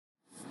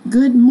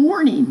Good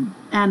morning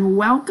and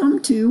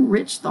welcome to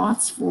Rich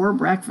Thoughts for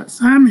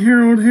Breakfast. I'm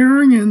Harold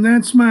Herring, and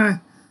that's my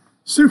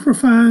super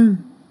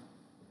fine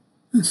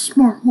and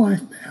smart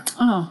wife, Beth.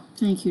 Oh,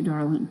 thank you,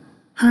 darling.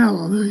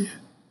 Hallelujah.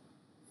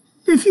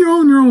 If you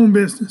own your own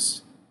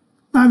business,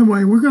 by the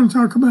way, we're going to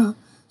talk about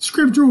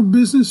scriptural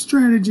business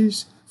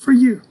strategies for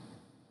you.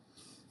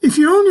 If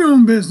you own your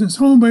own business,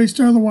 home-based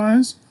or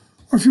otherwise,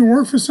 or if you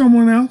work for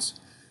someone else,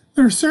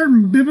 there are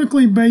certain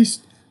biblically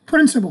based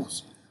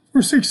principles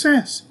for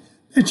success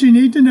that you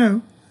need to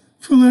know,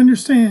 fully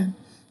understand,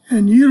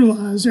 and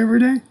utilize every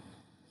day.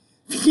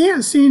 If you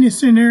can't see any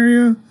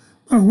scenario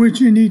by which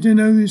you need to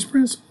know these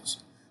principles,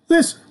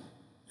 listen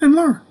and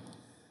learn,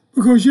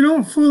 because you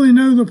don't fully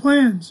know the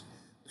plans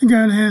that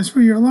God has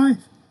for your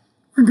life,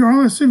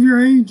 regardless of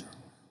your age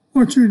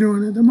or what you're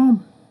doing at the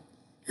moment.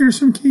 Here's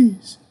some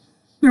keys.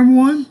 Number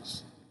one,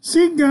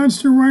 seek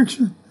God's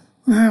direction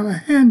on how to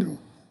handle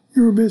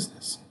your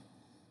business.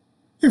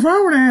 If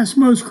I were to ask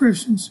most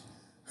Christians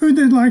who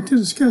they'd like to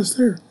discuss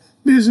their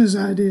business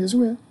ideas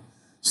with,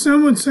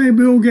 some would say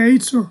Bill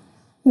Gates or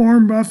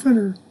Warren Buffett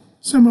or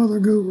some other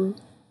guru.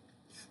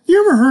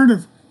 You ever heard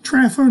of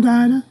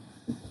Trafo-Data?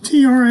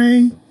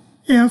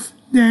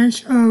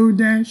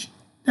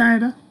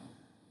 Trafo-Data.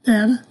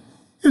 Data.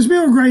 It was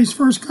Bill Gates'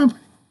 first company,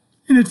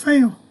 and it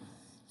failed.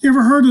 You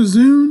ever heard of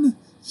Zune?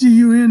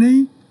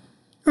 Z-U-N-E?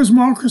 It was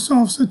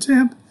Microsoft's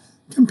attempt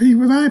to compete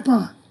with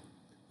iPod,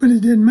 but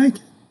it didn't make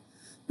it.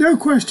 No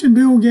question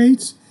Bill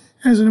Gates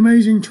has an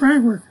amazing track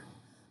record,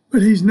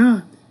 but he's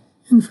not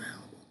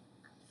infallible.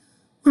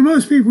 When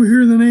most people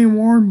hear the name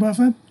Warren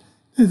Buffett,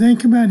 they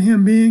think about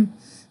him being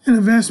an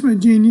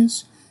investment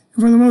genius,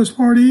 and for the most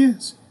part he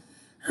is.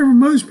 However,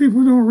 most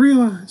people don't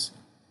realize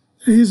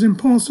that his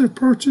impulsive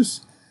purchase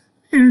of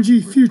Energy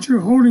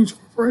Future Holdings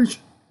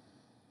Corporation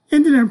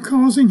ended up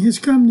causing his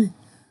company,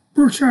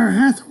 Berkshire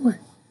Hathaway,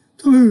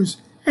 to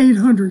lose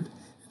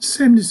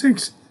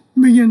 $876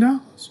 million.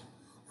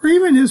 Or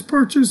even his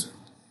purchase of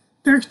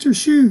Dexter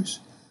Shoes,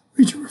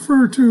 which he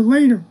referred to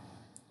later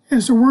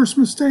as the worst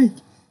mistake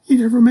he'd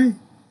ever made.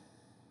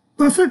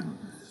 Buffett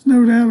is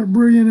no doubt a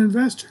brilliant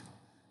investor,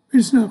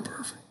 but it's not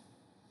perfect.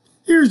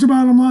 Here's the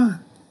bottom line.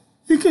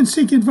 You can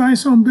seek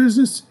advice on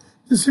business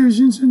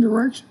decisions and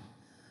direction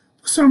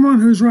from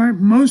someone who's right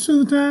most of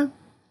the time,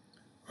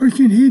 or you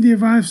can heed the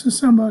advice of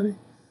somebody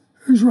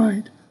who's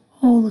right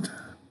all the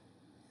time.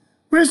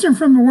 Wisdom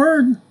from the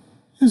Word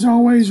is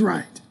always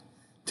right,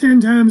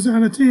 10 times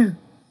out of 10.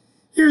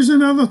 Here's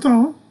another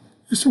thought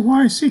as to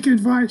why seek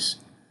advice.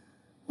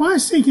 Why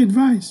seek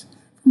advice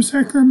from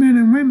secular men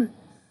and women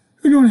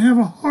who don't have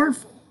a heart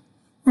for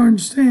or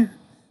understand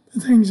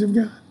the things of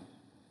God?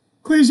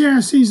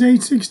 Ecclesiastes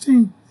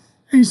 8:16,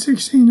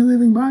 the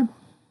Living Bible.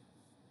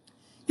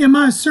 In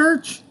my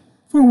search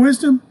for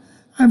wisdom,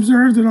 I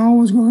observed that all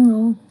was going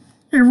on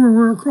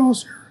everywhere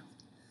across the earth.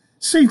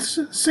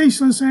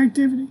 Ceaseless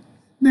activity,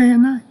 day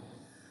and night.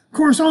 Of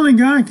course, only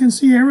God can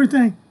see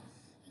everything.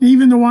 And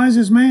even the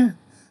wisest man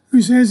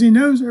who says he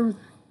knows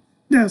everything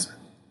doesn't.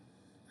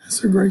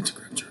 That's a great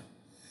scripture.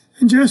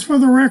 And just for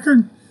the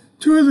record,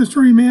 2 of the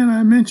 3 men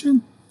I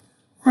mentioned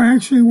are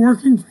actually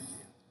working for you.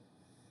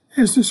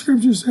 As the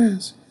scripture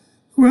says,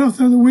 the wealth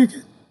of the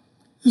wicked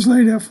is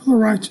laid up for the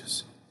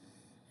righteous.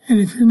 And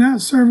if you're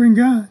not serving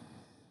God,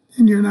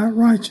 then you're not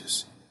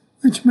righteous,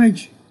 which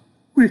makes you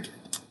wicked.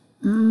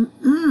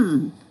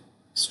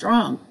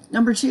 Strong.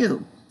 Number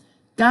 2,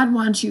 God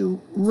wants you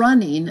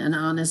running an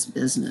honest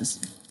business.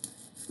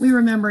 We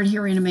remembered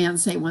hearing a man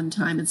say one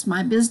time, "It's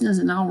my business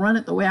and I'll run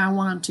it the way I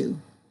want to."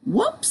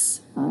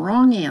 Whoops,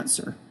 wrong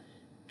answer.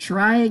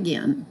 Try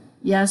again.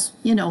 Yes,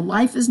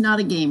 life is not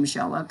a game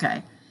show,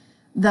 okay?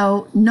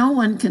 Though no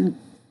one can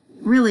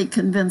really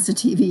convince a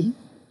TV,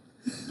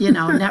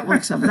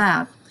 networks of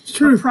that. It's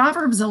true. But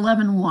Proverbs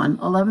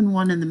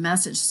 11:1 in the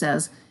Message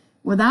says,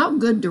 "Without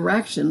good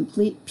direction,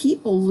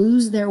 people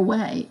lose their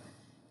way.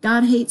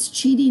 God hates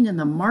cheating in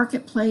the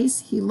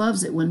marketplace. He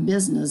loves it when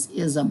business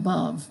is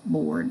above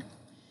board."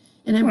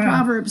 And in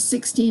Proverbs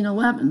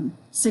 16:11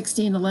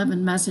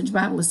 Message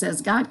Bible, it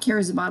says, "God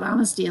cares about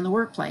honesty in the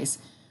workplace.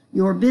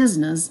 Your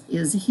business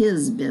is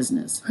his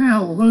business."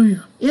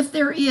 Hallelujah. If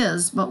there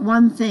is but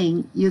one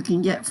thing you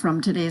can get from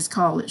today's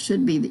call, it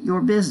should be that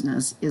your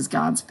business is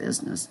God's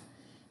business.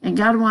 And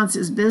God wants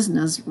his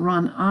business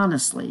run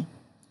honestly.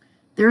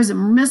 There is a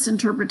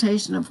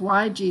misinterpretation of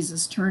why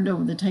Jesus turned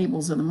over the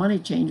tables of the money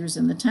changers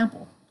in the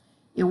temple.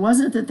 It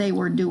wasn't that they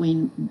were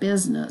doing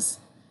business.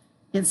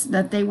 It's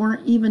that they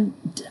weren't even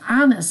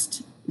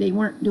honest. They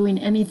weren't doing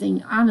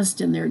anything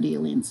honest in their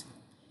dealings.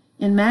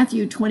 In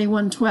Matthew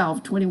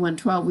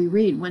 21:12, we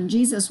read, when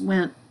Jesus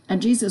went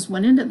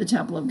into the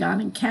temple of God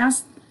and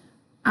cast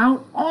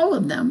out all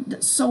of them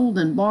that sold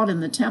and bought in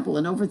the temple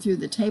and overthrew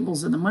the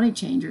tables of the money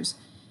changers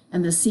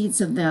and the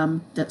seats of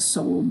them that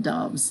sold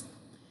doves.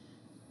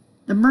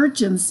 The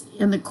merchants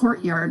in the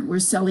courtyard were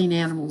selling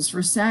animals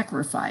for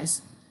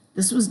sacrifice.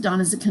 This was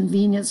done as a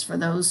convenience for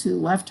those who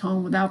left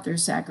home without their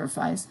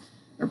sacrifice,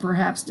 or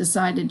perhaps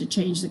decided to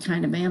change the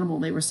kind of animal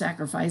they were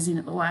sacrificing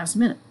at the last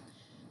minute.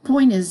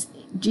 Point is,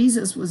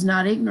 Jesus was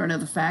not ignorant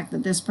of the fact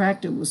that this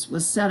practice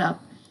was set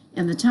up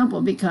in the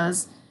temple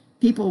because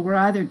people were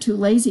either too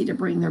lazy to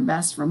bring their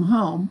best from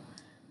home,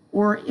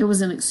 or it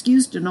was an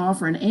excuse to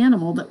offer an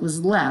animal that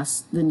was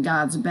less than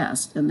God's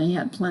best, and they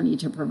had plenty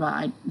to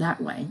provide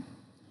that way.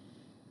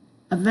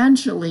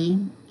 Eventually,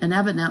 and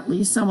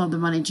evidently, some of the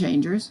money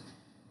changers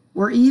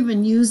were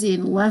even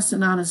using less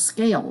than honest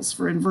scales,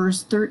 for in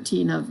verse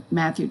 13 of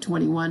Matthew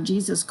 21,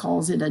 Jesus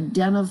calls it a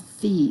den of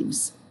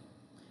thieves.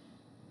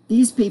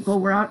 These people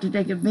were out to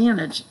take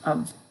advantage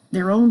of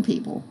their own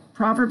people.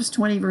 Proverbs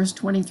 20, verse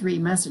 23,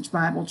 Message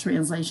Bible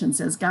translation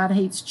says, God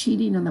hates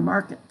cheating in the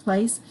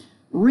marketplace.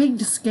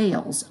 Rigged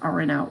scales are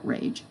an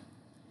outrage.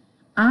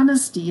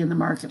 Honesty in the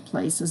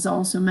marketplace is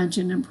also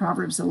mentioned in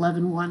Proverbs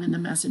 11:1 in the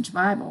Message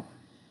Bible,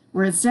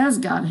 where it says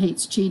God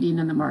hates cheating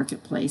in the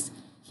marketplace.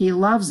 He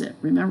loves it.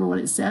 Remember what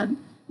it said?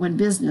 When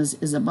business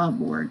is above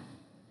board.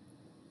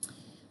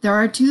 There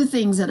are two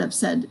things that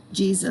upset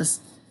Jesus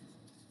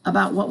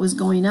about what was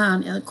going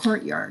on in the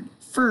courtyard.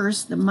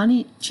 First, the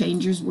money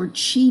changers were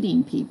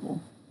cheating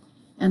people.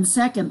 And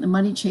second, the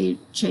money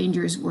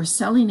changers were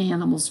selling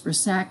animals for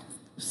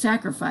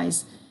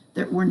sacrifice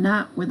that were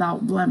not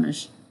without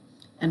blemish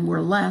and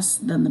were less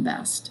than the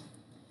best.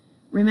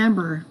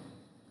 Remember,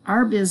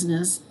 our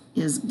business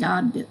is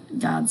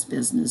God's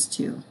business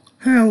too.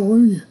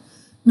 Hallelujah.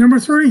 Number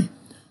 3,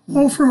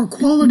 offer a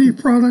quality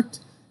product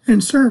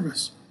and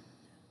service.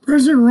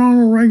 President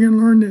Ronald Reagan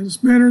learned that it's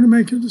better to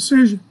make a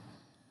decision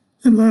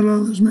than let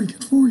others make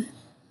it for you.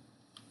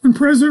 When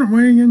President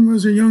Reagan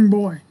was a young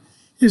boy,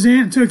 his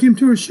aunt took him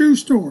to a shoe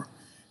store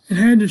and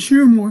had the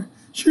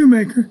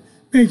shoemaker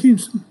make him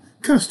some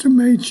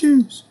custom-made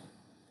shoes.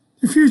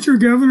 The future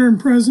governor and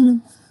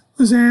president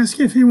was asked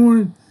if he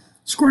wanted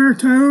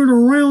square-toed or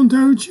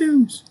round-toed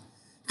shoes.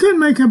 He couldn't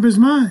make up his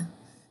mind.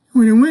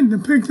 When he went to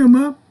pick them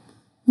up,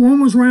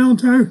 one was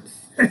round-toed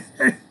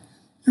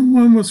and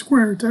one was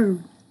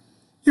square-toed.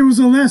 It was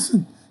a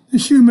lesson the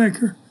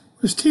shoemaker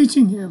was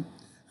teaching him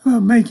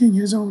about making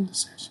his own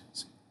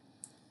decisions.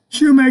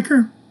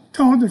 Shoemaker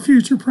taught the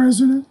future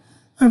president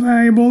a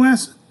valuable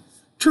lesson.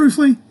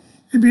 Truthfully,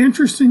 it'd be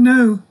interesting to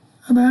know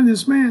about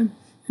this man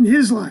and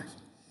his life.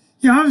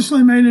 He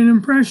obviously made an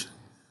impression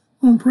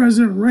on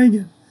President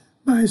Reagan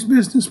by his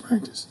business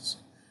practices.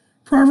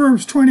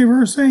 Proverbs 20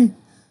 verse 8,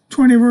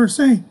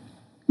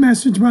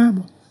 Message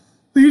Bible.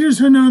 Leaders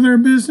who know their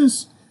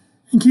business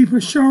and keep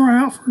a sharp eye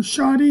out for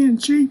shoddy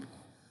and cheap.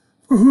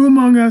 For who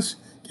among us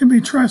can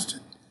be trusted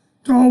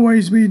to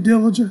always be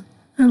diligent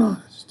and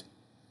honest?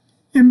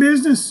 In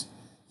business,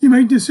 you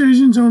make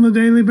decisions on a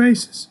daily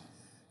basis.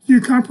 If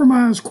you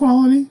compromise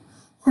quality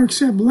or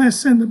accept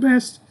less than the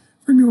best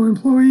from your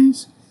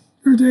employees,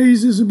 your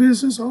days as a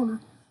business owner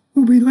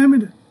will be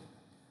limited.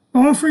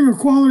 By offering a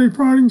quality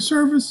product and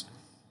service,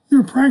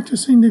 you're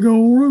practicing the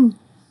golden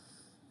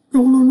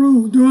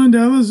rule, doing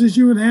to others as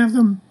you would have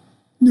them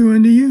do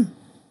unto you.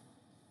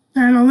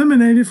 That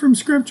eliminated from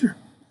Scripture,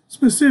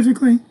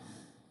 specifically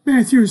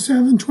Matthew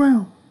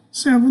 7:12.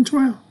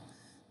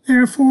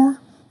 Therefore,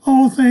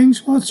 all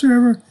things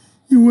whatsoever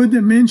you would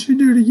that men should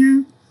do to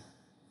you,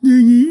 do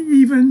ye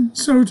even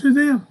so to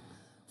them.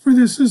 For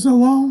this is the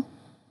law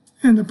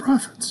and the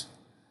prophets.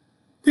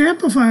 The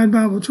Amplified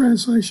Bible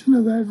translation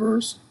of that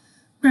verse,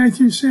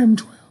 Matthew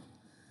 7:12,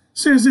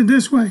 says it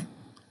this way.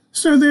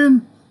 So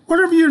then,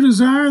 whatever you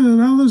desire that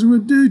others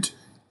would do to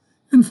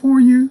and for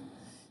you,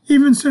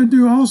 even so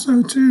do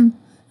also to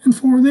and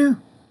for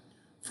them.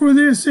 For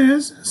this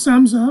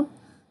sums up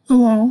the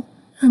law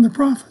and the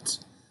prophets.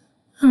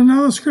 And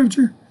another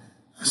scripture,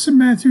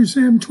 Matthew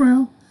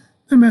 7:12,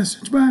 the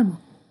Message Bible.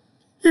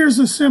 Here's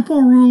a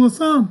simple rule of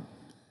thumb,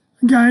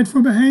 a guide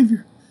for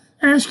behavior.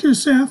 Ask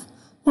yourself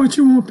what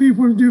you want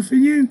people to do for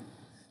you,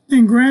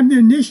 then grab the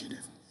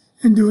initiative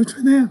and do it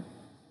for them.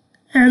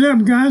 Add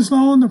up God's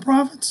law and the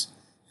prophets,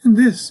 and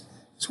this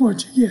is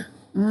what you get.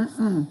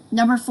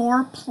 Number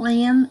 4,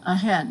 plan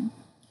ahead.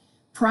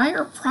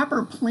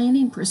 Proper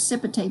planning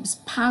precipitates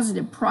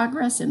positive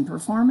progress in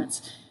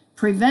performance,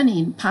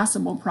 preventing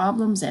possible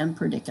problems and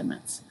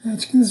predicaments.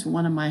 That's good. It's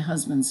one of my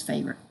husband's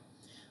favorite.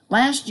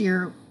 Last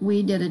year,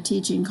 we did a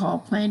teaching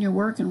called Plan Your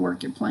Work and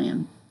Work Your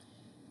Plan.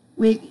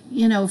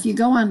 If you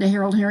go on to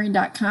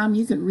haroldherring.com,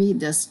 you could read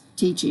this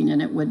teaching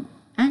and it would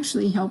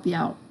actually help you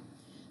out.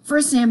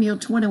 1 Samuel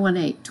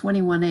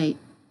 21:8.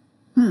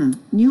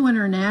 New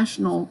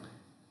International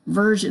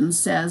Version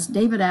says,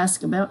 David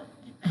asked about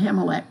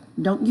Ahimelech,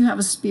 don't you have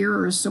a spear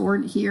or a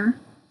sword here?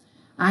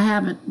 I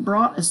haven't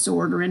brought a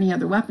sword or any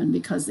other weapon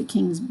because the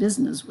king's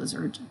business was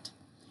urgent.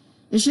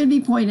 It should be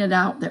pointed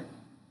out that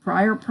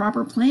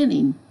proper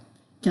planning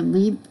can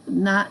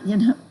not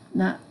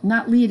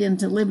lead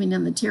into living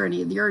in the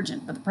tyranny of the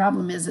urgent. But the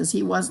problem is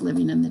he was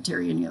living in the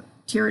tyranny of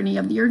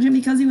the urgent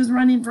because he was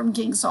running from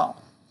King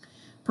Saul.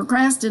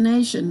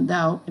 Procrastination,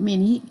 though,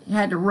 he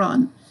had to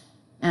run.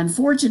 And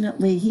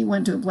fortunately, he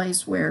went to a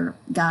place where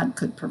God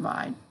could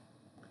provide.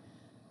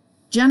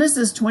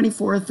 Genesis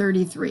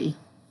 24:33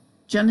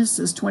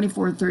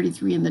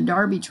 in the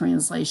Darby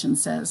translation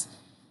says,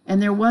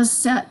 And there was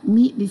set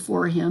meat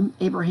before him,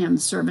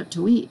 Abraham's servant,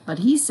 to eat. But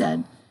he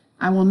said,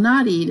 I will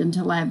not eat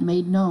until I have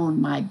made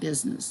known my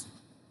business.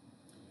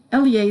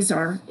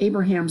 Eleazar,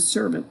 Abraham's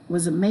servant,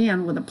 was a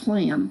man with a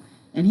plan,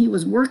 and he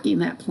was working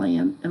that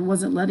plan and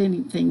wasn't letting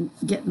anything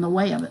get in the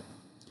way of it.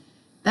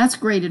 That's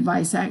great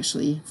advice,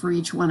 actually, for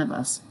each one of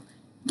us.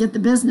 Get the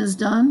business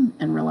done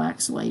and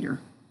relax later.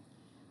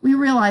 We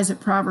realize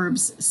that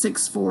Proverbs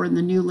 6:4 in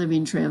the New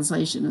Living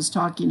Translation is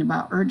talking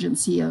about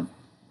urgency of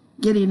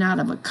getting out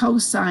of a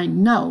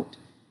co-signed note,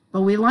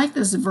 but we like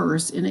this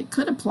verse, and it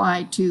could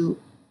apply to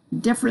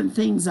different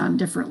things on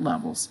different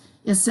levels.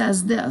 It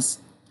says this,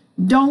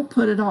 don't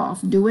put it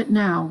off, do it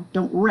now,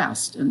 don't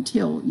rest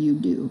until you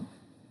do.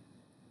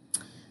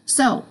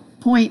 So,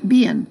 point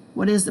being,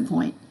 what is the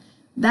point?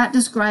 That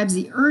describes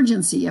the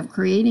urgency of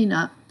creating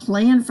a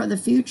plan for the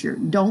future.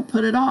 Don't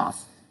put it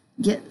off.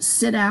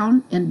 Sit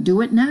down and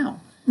do it now.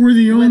 Whether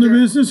you own the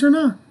business or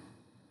not.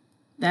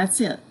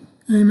 That's it.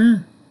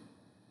 Amen.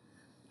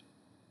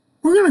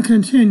 We're going to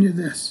continue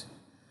this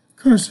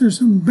because there's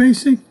some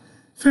basic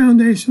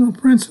foundational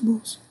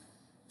principles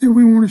that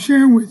we want to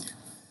share with you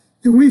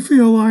that we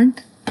feel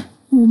like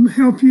will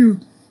help you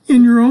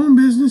in your own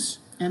business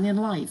and in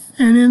life.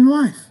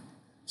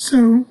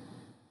 So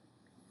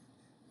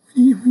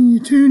when you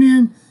tune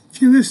in,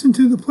 if you listen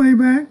to the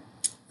playback,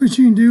 which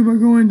you can do by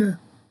going to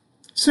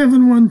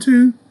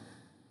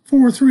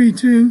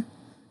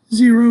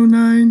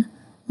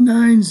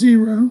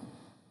 712-432-0990.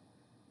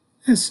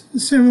 That's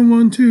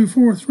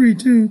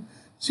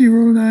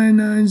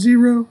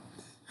 712-432-0990.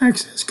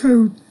 Access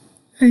code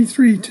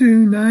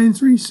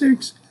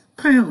 832936#.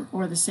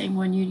 Or the same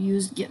one you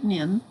used getting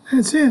in.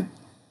 That's it.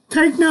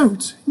 Take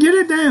notes. Get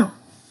it down.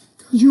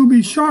 Because you'll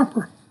be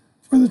sharper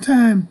for the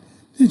time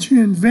that you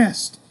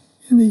invest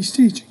in these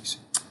teachings.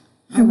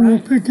 And we'll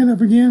pick it up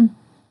again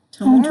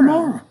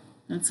tomorrow.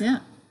 That's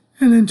it.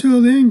 And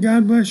until then,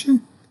 God bless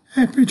you.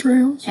 Happy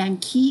trails.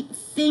 And keep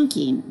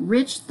thinking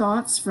rich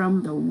thoughts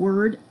from the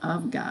Word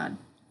of God.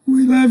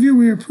 We love you.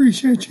 We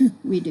appreciate you.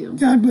 We do.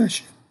 God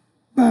bless you.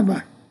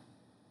 Bye-bye.